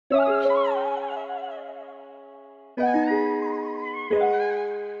Look,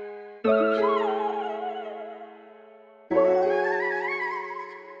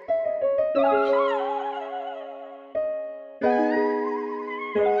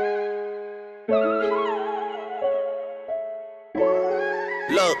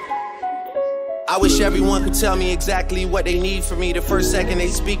 I wish everyone could tell me exactly what they need from me. The first second they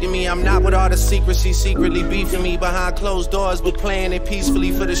speak to me, I'm not with all the secrecy, secretly beefing me behind closed doors, but playing it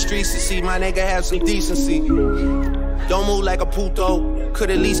peacefully for the streets to see. My nigga have some decency. Don't move like a puto, could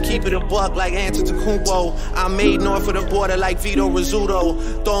at least keep it a buck like Antetokounmpo. I'm made north of the border like Vito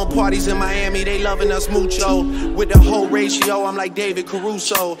Rizzuto. Throwing parties in Miami, they loving us mucho. With the whole ratio, I'm like David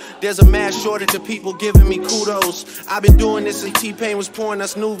Caruso. There's a mass shortage of people giving me kudos. I've been doing this since T-Pain was pouring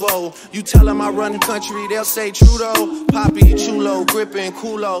us Nouveau. You tell them I run the country, they'll say Trudeau. Poppy, Chulo, gripping,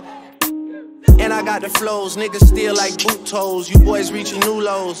 culo. And I got the flows, niggas still like boot toes. You boys reaching new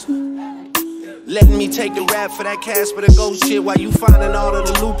lows. Letting me take the rap for that Casper the Ghost shit while you finding all of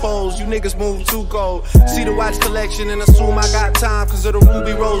the loopholes. You niggas move too cold. See the watch collection and assume I got time cause of the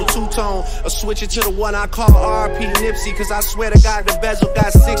Ruby Rose two-tone. Or switch it to the one I call RP Nipsey cause I swear to God the bezel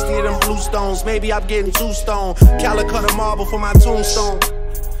got 60 of them blue stones. Maybe I'm getting too stoned. Calicut a marble for my tombstone.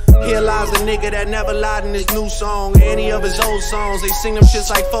 Here lies a nigga that never lied in his new song. Any of his old songs, they sing them shits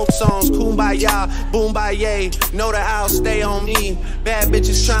like folk songs. Kumbaya, boom by yay. Know that I'll stay on me. Bad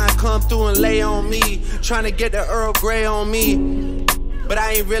bitches trying to come through and lay on me. Trying to get the Earl Grey on me. But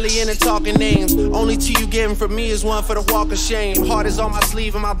I ain't really into talking names. Only tea you getting from me is one for the walk of shame. Heart is on my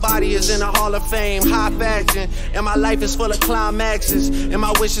sleeve and my body is in the Hall of Fame. High fashion, and my life is full of climaxes. And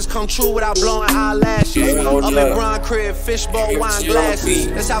my wishes come true without blowing eyelashes. Up at Bron crib, fishbowl, wine glasses.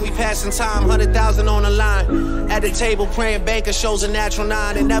 That's how we passing time, 100,000 on the line. At the table praying banker shows a natural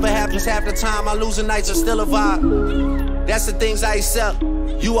 9. It never happens half the time, my losing nights are still a vibe. That's the things I accept.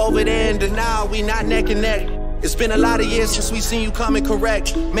 You over there in denial, we not neck and neck. It's been a lot of years since we seen you coming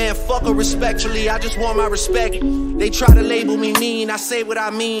correct. Man, fuck her respectfully, I just want my respect. They try to label me mean, I say what I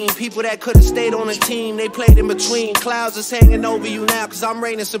mean. People that could've stayed on the team, they played in between. Clouds is hanging over you now, cause I'm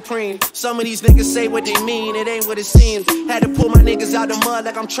reigning supreme. Some of these niggas say what they mean, it ain't what it seems. Had to pull my niggas out the mud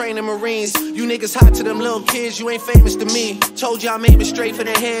like I'm training Marines. You niggas hot to them little kids, you ain't famous to me. Told you I'm aiming straight for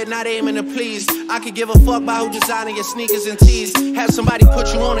the head, not aiming to please. I could give a fuck about who designing your sneakers and tees. Have somebody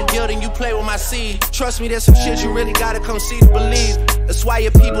put you on a guild and you play with my seed. Trust me, there's some shit you really gotta come see to believe. That's why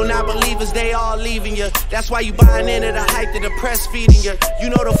your people not believers, they all leaving you. That's why you buying into the hype that the press feeding you. You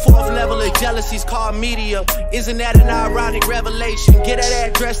know the fourth level of jealousy's called media. Isn't that an ironic revelation? Get that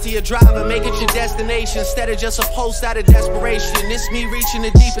address to your driver, make it your destination instead of just a post out of desperation. It's me reaching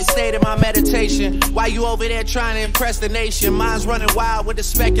the deepest state of my meditation. Why you over there trying to impress the nation? Mine's running wild with the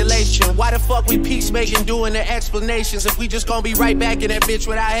speculation. Why the fuck we peacemaking doing the explanations if we just gonna be right back in that bitch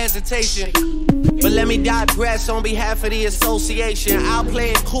without hesitation? But let me digress on behalf of the association. I'll play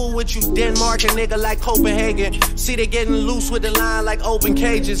it cool with you, Denmark, a nigga like Copenhagen. See they getting loose with the line like open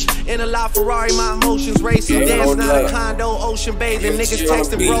cages. In a La Ferrari, my emotions racing. Dance not a condo, ocean bathing. Niggas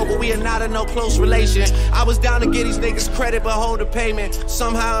texting bro, but we are not in no close relation. I was down to get these niggas credit, but hold the payment.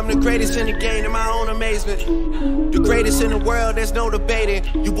 Somehow I'm the greatest in the game, in my own amazement. The greatest in the world, there's no debating.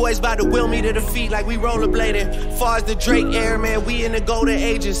 You boys about to will me to defeat like we rollerblading. Far as the Drake era, man, we in the golden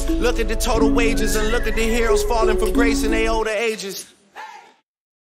ages. Look at the total wages and look at the heroes falling from grace in their older ages.